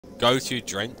go-to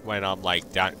drink when I'm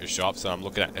like down at the shops and I'm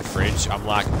looking at the fridge. I'm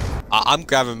like, I'm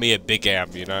grabbing me a Big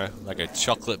M, you know, like a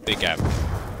chocolate Big M.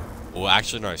 Or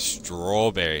actually no,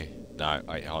 strawberry. No,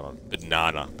 wait, hold on.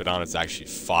 Banana. Banana's actually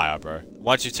fire, bro.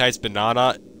 Once you taste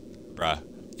banana, bruh,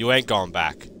 you ain't going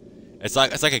back. It's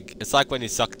like when you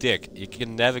suck dick. You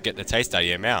can never get the taste out of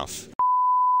your mouth.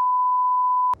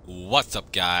 What's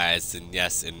up, guys? And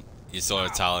yes, and you saw the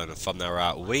title from the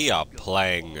right. We are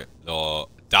playing the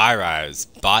Dyros,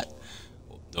 but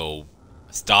the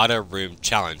starter room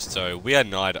challenge. So we are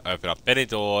not allowed to open up any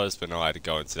doors. We're not allowed to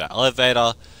go into the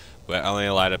elevator. We're only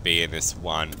allowed to be in this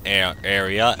one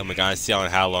area, and we're going to see on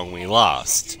how long we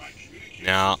last.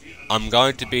 Now, I'm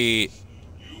going to be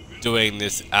doing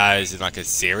this as in like a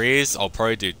series. I'll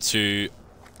probably do 2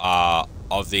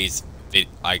 of these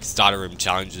like starter room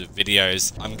challenges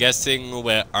videos. I'm guessing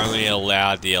we're only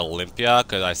allowed the Olympia,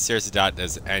 because I seriously doubt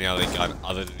there's any other gun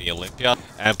other than the Olympia.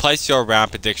 And place your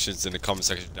round predictions in the comment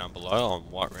section down below on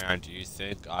what round do you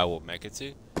think I will make it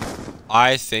to.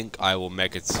 I think I will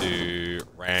make it to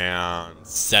round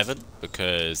 7,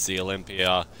 because the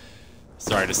Olympia,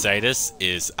 sorry to say this,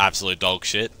 is absolute dog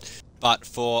shit. But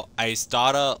for a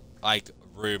starter like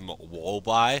room wall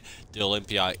buy, the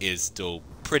Olympia is still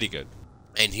pretty good.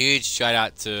 And huge shout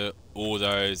out to all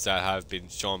those that have been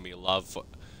showing me love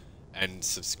and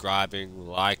subscribing,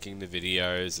 liking the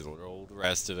videos and all the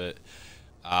rest of it.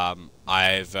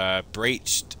 I've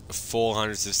breached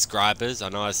 400 subscribers. I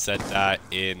know I said that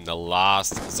in the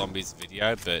last zombies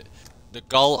video, but the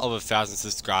goal of 1,000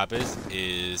 subscribers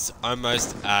is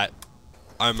almost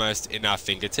in our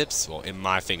fingertips, or in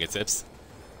my fingertips.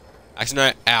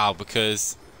 Actually no,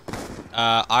 because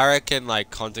I reckon like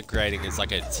content creating is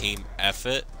like a team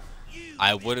effort.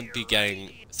 I wouldn't be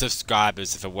getting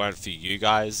subscribers if it weren't for you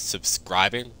guys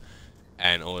subscribing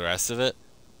and all the rest of it.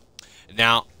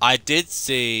 Now, I did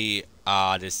see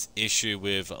this issue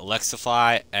with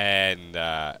Alexify and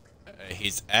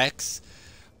his ex.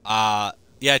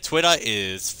 Yeah, Twitter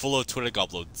is full of Twitter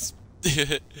goblins.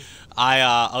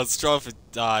 I was scrolling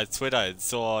for Twitter and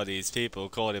saw these people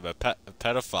calling him a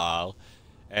pedophile,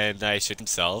 and they shit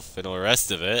himself and all the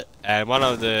rest of it. And one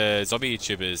of the zombie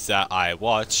YouTubers that I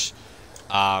watch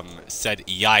said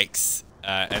yikes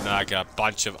and like a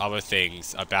bunch of other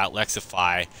things about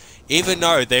Lexify, even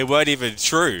though they weren't even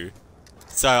true.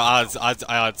 So I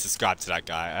unsubscribed to that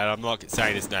guy, and I'm not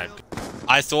saying his name.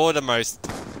 I saw the most,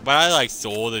 when I like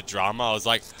saw the drama, I was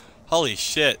like, holy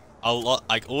shit, a lot,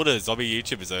 like all the zombie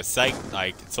YouTubers are saying,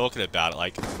 like talking about it,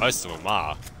 like most of them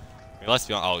are. I mean, let's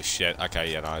be honest. Oh shit,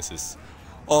 okay, yeah, no, this is,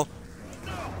 oh,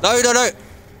 no.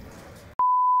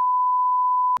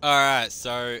 Alright,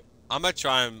 so I'm gonna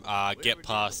try and get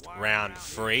past round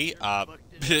 3.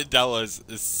 That was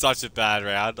such a bad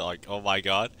round, like, oh my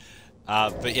god.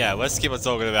 But yeah, let's keep on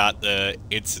talking about the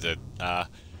incident.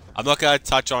 I'm not gonna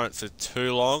touch on it for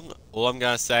too long. All I'm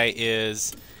gonna say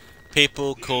is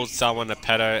people called someone a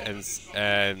pedo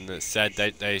and said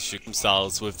that they shoot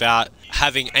themselves without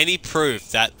having any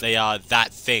proof that they are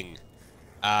that thing.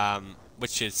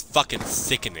 Which is fucking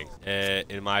sickening,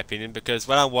 in my opinion, because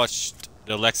when I watched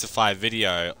the Lexify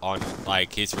video on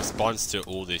like his response to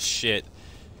all this shit,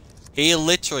 he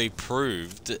literally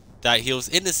proved that he was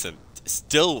innocent.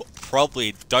 Still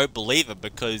probably don't believe it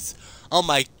because, oh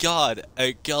my god,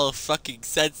 a girl fucking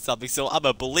said something, so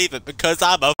I'ma believe it because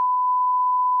I'm a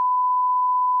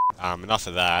enough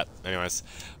of that. Anyways,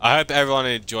 I hope everyone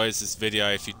enjoys this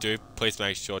video. If you do, please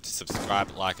make sure to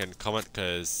subscribe, like, and comment,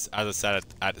 because as I said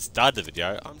at the start of the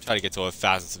video, I'm trying to get to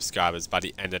 1,000 subscribers by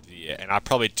the end of the year, and I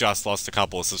probably just lost a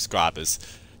couple of subscribers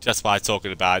just by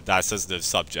talking about that sensitive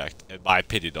subject, in my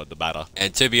opinion on the matter.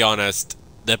 And to be honest,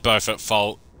 they're both at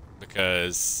fault,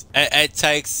 because it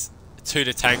takes 2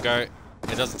 to tango.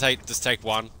 It doesn't just take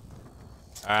 1.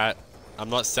 Alright? I'm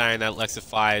not saying that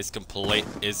Lexify is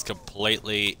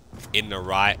completely in the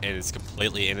right and is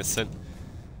completely innocent.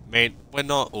 I mean, we're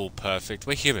not all perfect.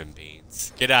 We're human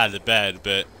beings. Get out of the bed,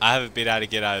 but I haven't been able to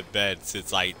get out of bed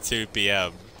since like 2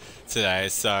 PM today,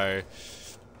 so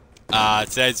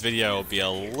today's video will be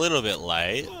a little bit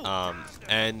late.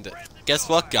 And guess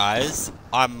what, guys?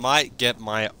 I might get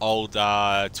my old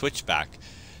Twitch back,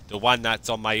 the one that's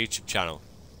on my YouTube channel.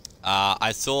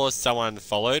 I saw someone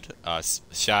followed,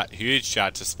 huge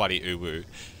shout to Spuddy Uwu.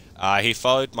 He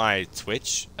followed my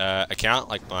Twitch account,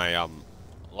 like my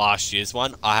last year's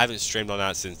one. I haven't streamed on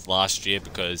that since last year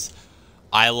because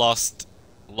I lost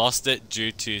it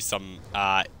due to some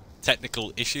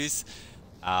technical issues.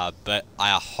 But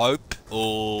I hope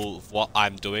all of what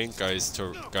I'm doing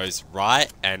goes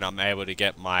right and I'm able to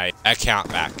get my account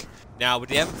back. Now with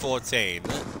the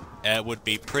M14, it would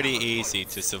be pretty easy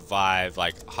to survive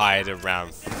like higher than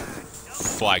round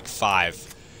for like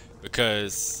 5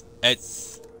 because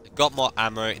it's got more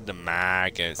ammo in the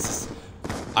mag, and it's just,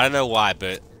 I don't know why,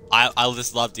 but I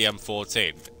just love the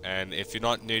M14. And if you're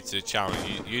not new to the channel,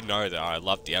 you know that I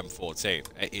love the M14.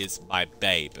 It is my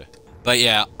babe. But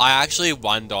yeah, I actually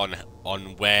wonder on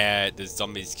where the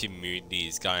zombies community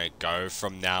is going to go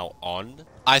from now on.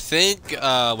 I think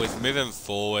with moving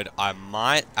forward, I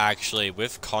might actually,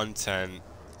 with content,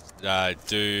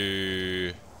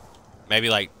 do maybe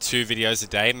like 2 videos a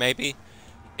day, maybe.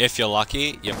 If you're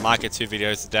lucky, you might get 2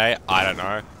 videos a day. I don't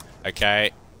know.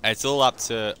 Okay, it's all up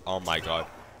to, oh my god,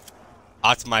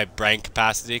 up to my brain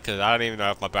capacity, because I don't even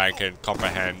know if my brain can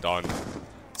comprehend on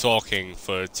talking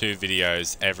for 2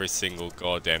 videos every single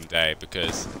goddamn day,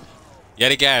 because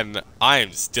yet again, I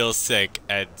am still sick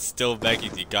and still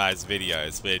making you guys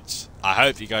videos, which I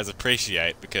hope you guys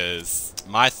appreciate, because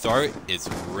my throat is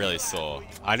really sore.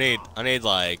 I need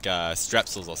like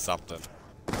strepsils or something.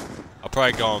 I'll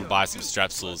probably go and buy some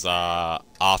strepsils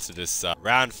after this.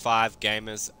 Round 5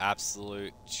 gamers,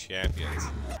 absolute champions.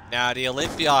 Now the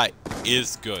Olympia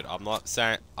is good. I'm not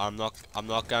saying I'm not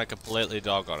gonna completely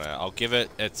dog on it. I'll give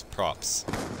it its props.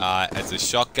 It's a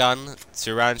shotgun,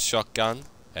 2-round shotgun.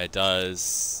 It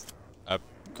does a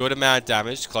good amount of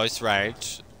damage, close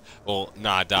range. Well,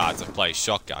 nah, it's a play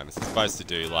shotgun. It's supposed to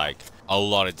do like a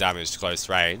lot of damage close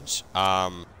range.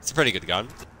 It's a pretty good gun,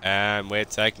 and we're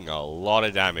taking a lot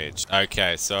of damage.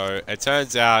 Okay, so it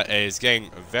turns out it's getting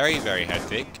very, very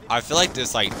hectic. I feel like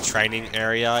this like training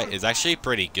area is actually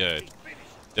pretty good.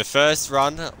 The first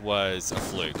run was a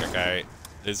fluke, okay?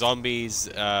 The zombies,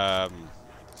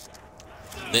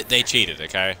 they cheated,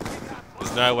 okay?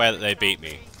 There's no way that they beat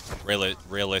me,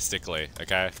 realistically,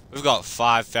 okay? We've got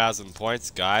 5,000 points,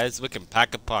 guys. We can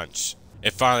pack a punch.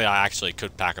 If only I actually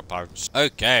could pack a punch.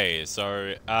 Okay,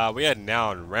 so we are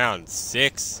now in round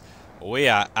 6. We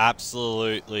are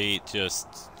absolutely just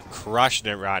crushing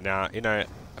it right now. You know,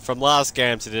 from last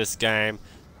game to this game,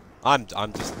 I'm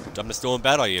just doing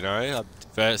better. You know,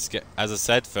 as I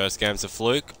said, first game's a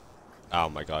fluke. Oh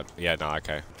my god. Yeah, no,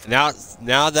 okay. Now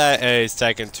that it's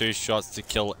taken 2 shots to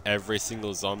kill every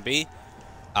single zombie,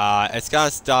 it's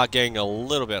gonna start getting a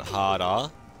little bit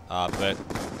harder. But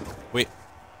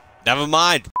never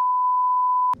mind.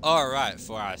 Alright,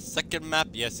 for our second map,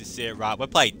 yes, you see it right, we're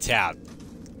playing town.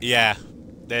 Yeah,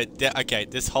 okay,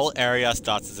 this whole area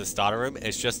starts as a starter room.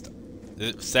 It's just,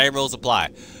 the same rules apply.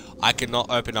 I cannot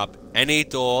open up any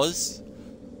doors.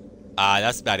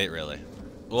 That's about it, really.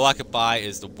 All I could buy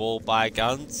is the wall buy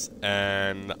guns,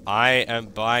 and I am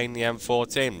buying the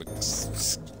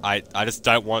M14. I just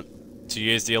don't want to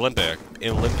use the Olympia,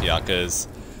 because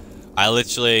I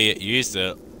literally used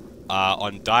it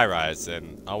on Die Rise,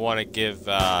 and I want to give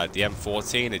the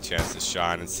M14 a chance to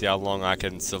shine and see how long I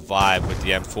can survive with the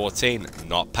M14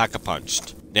 not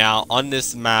pack-a-punched. Now, on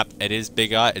this map, it is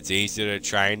bigger, it's easier to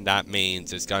train. That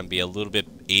means it's going to be a little bit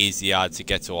easier to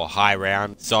get to a high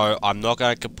round. So, I'm not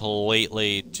going to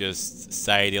completely just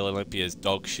say the Olympia is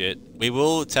dog shit. We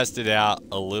will test it out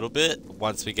a little bit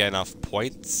once we get enough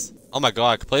points. Oh my god,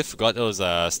 I completely forgot there was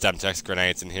Stemtex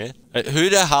grenades in here. Who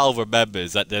the hell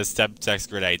remembers that there's Stemtex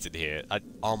grenades in here?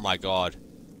 Oh my god.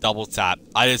 Double tap.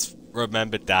 I just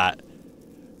remembered that.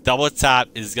 Double tap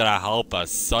is gonna help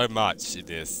us so much in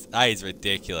this. That is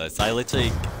ridiculous.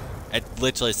 It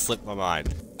literally slipped my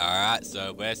mind. Alright,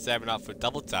 so we're saving up for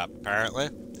double tap, apparently.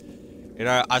 You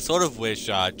know, I sort of wish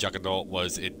Juggernaut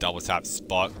was in double tap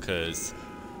spot, because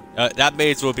that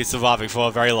means we'll be surviving for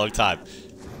a very long time.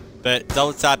 But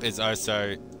double tap is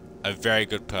also a very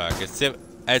good perk.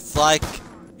 It's like,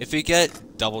 if you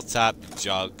get double tap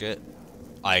Jug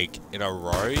like in a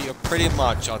row, you're pretty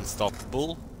much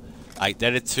unstoppable. Like,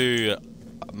 they're the 2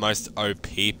 most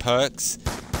OP perks.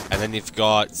 And then you've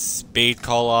got Speed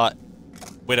Collar,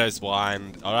 Widow's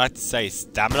Wine. I'd like to say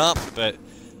Stamina, but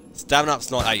Stamina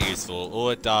up's not that useful. All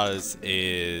it does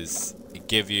is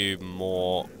give you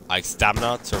more like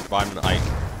stamina to run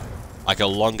like a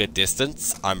longer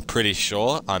distance. I'm pretty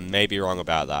sure. I may be wrong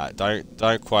about that.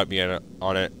 Don't quote me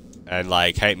on it, and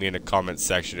like hate me in the comments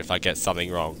section if I get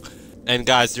something wrong. And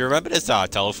guys, do you remember this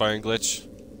telephone glitch?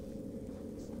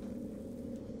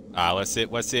 Let's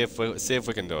see if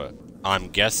we can do it. I'm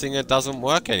guessing it doesn't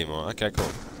work anymore. Okay,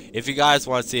 cool. If you guys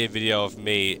want to see a video of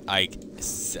me like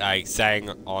saying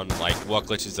on like what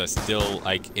glitches are still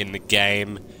like in the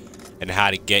game and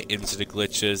how to get into the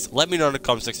glitches, let me know in the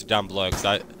comment section down below,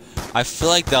 because I feel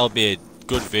like that'll be a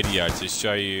good video to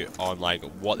show you on like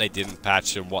what they didn't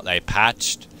patch and what they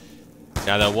patched.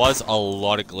 Now, there was a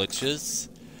lot of glitches.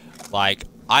 Like,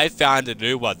 I found a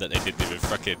new one that they didn't even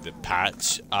freaking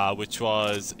patch, which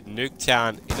was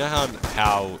Nuketown. You know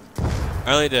how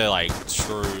Only the like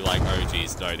true like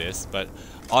OGs know this, but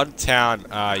on town,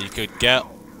 you could get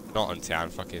not on town,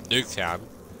 fucking Nuketown.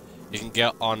 You can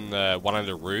get on one of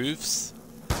the roofs.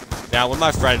 Now, when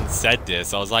my friend said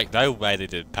this, I was like, no way they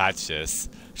didn't patch this.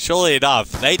 Surely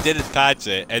enough, they didn't patch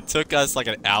it. It took us like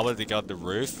an hour to get on the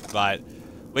roof, but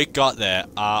we got there.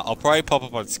 I'll probably pop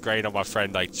up on screen on my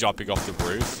friend like jumping off the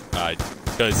roof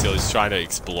because he was trying to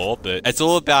explore, but it's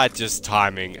all about just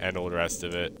timing and all the rest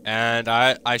of it. And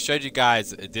I showed you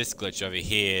guys this glitch over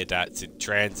here that's in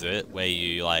transit where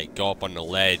you like go up on the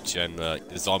ledge and the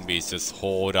zombies just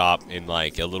hoard up in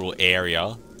like a little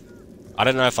area. I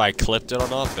don't know if I clipped it or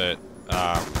not, but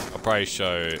I'll probably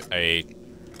show a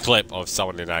clip of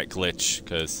someone in that glitch,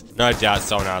 because no doubt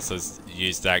someone else has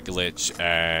used that glitch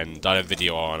and done a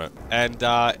video on it. And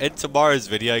in tomorrow's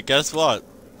video, guess what?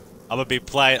 I'm gonna be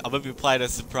playing a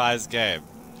surprise game.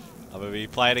 I'm gonna be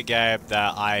playing a game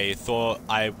that I thought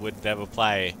I would never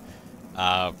play,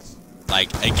 like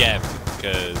again,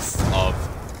 because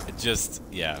of it just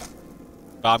yeah.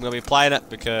 But I'm gonna be playing it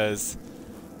because,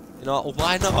 you know,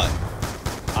 why not?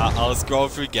 I was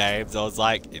scrolling through games, I was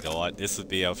like, you know what, this would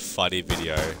be a funny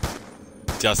video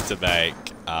just to make.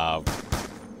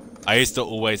 I used to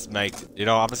always make, you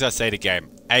know, I'm just gonna say the game,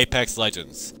 Apex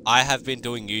Legends. I have been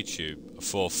doing YouTube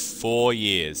for 4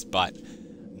 years, but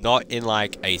not in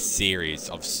like a series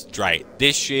of straight.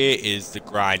 This year is the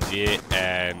grind year,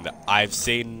 and I've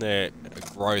seen the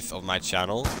growth of my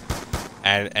channel,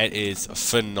 and it is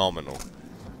phenomenal.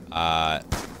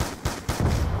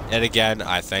 Yet again,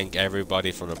 I thank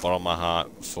everybody from the bottom of my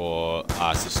heart for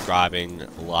subscribing,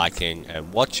 liking,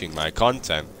 and watching my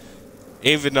content.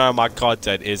 Even though my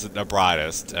content isn't the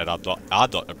brightest, and I'm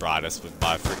not the brightest with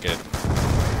my freaking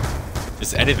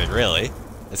just anything really.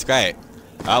 It's great.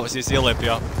 We'll see you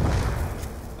Olympia.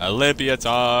 Olympia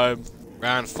time.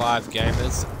 Round 5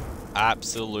 gamers,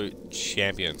 absolute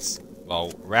champions.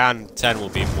 Well, round 10 will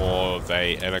be more of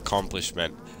an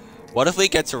accomplishment. What if we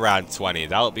get to round 20?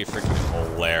 That would be freaking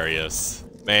hilarious.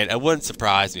 Man, it wouldn't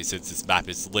surprise me since this map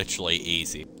is literally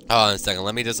easy. Hold on a second,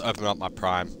 let me just open up my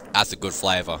Prime. That's a good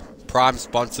flavor. Prime,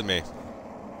 sponsor me.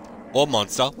 Or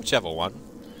Monster, whichever one.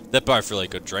 They're both really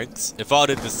good drinks. If I were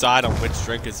to decide on which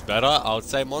drink is better, I would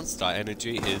say Monster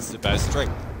Energy is the best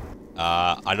drink.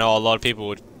 I know a lot of people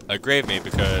would agree with me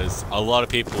because a lot of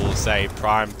people say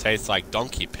Prime tastes like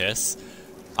donkey piss.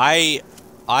 I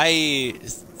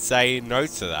say no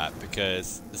to that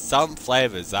because some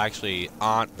flavors actually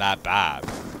aren't that bad,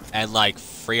 and like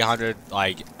 300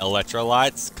 like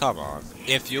electrolytes, come on.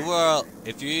 If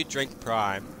you drink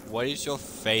Prime, what is your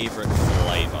favorite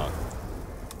flavor?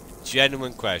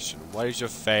 Genuine question. What is your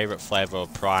favorite flavor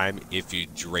of Prime if you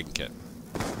drink it?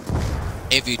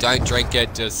 If you don't drink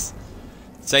it, just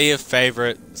say your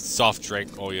favorite soft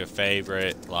drink or your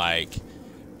favorite like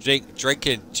drink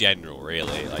in general,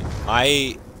 really. Like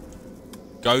my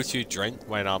go-to drink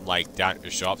when I'm like down at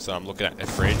the shops and I'm looking at the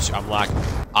fridge, I'm like,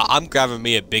 I'm grabbing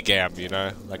me a Big M, you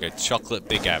know, like a chocolate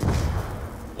Big M.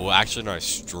 Or actually no,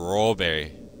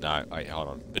 strawberry. No, wait, hold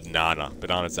on. Banana.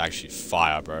 Banana's actually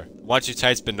fire, bro. Once you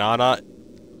taste banana,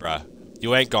 bruh,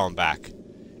 you ain't going back.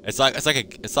 It's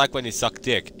like when you suck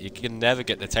dick. You can never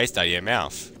get the taste out of your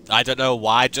mouth. I don't know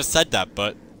why I just said that,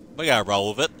 but we're gonna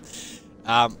roll with it.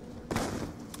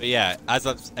 But yeah,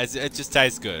 it just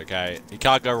tastes good, okay? You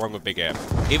can't go wrong with Big M.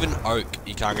 Even Oak,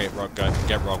 you can't get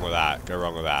wrong with that. Go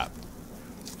wrong with that.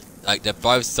 Like, they're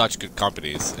both such good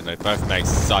companies, and they both make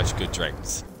such good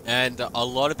drinks. And a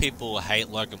lot of people hate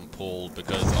Logan Paul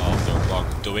because of the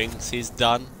wrongdoings he's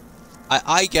done.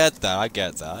 I get that, I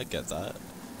get that.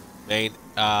 I mean,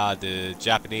 the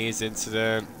Japanese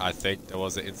incident, I think there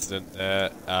was an incident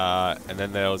there. And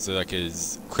then there was like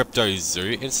his Crypto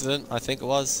Zoo incident, I think it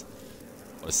was.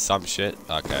 Or some shit.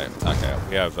 Okay.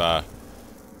 We have,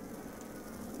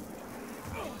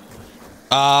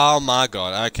 oh my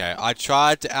god, okay. I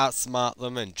tried to outsmart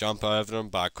them and jump over them,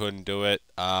 but I couldn't do it.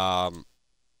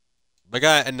 We're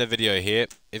gonna end the video here.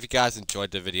 If you guys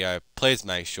enjoyed the video, please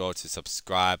make sure to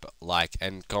subscribe, like,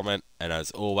 and comment. And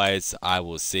as always, I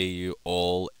will see you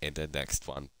all in the next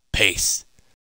one. Peace!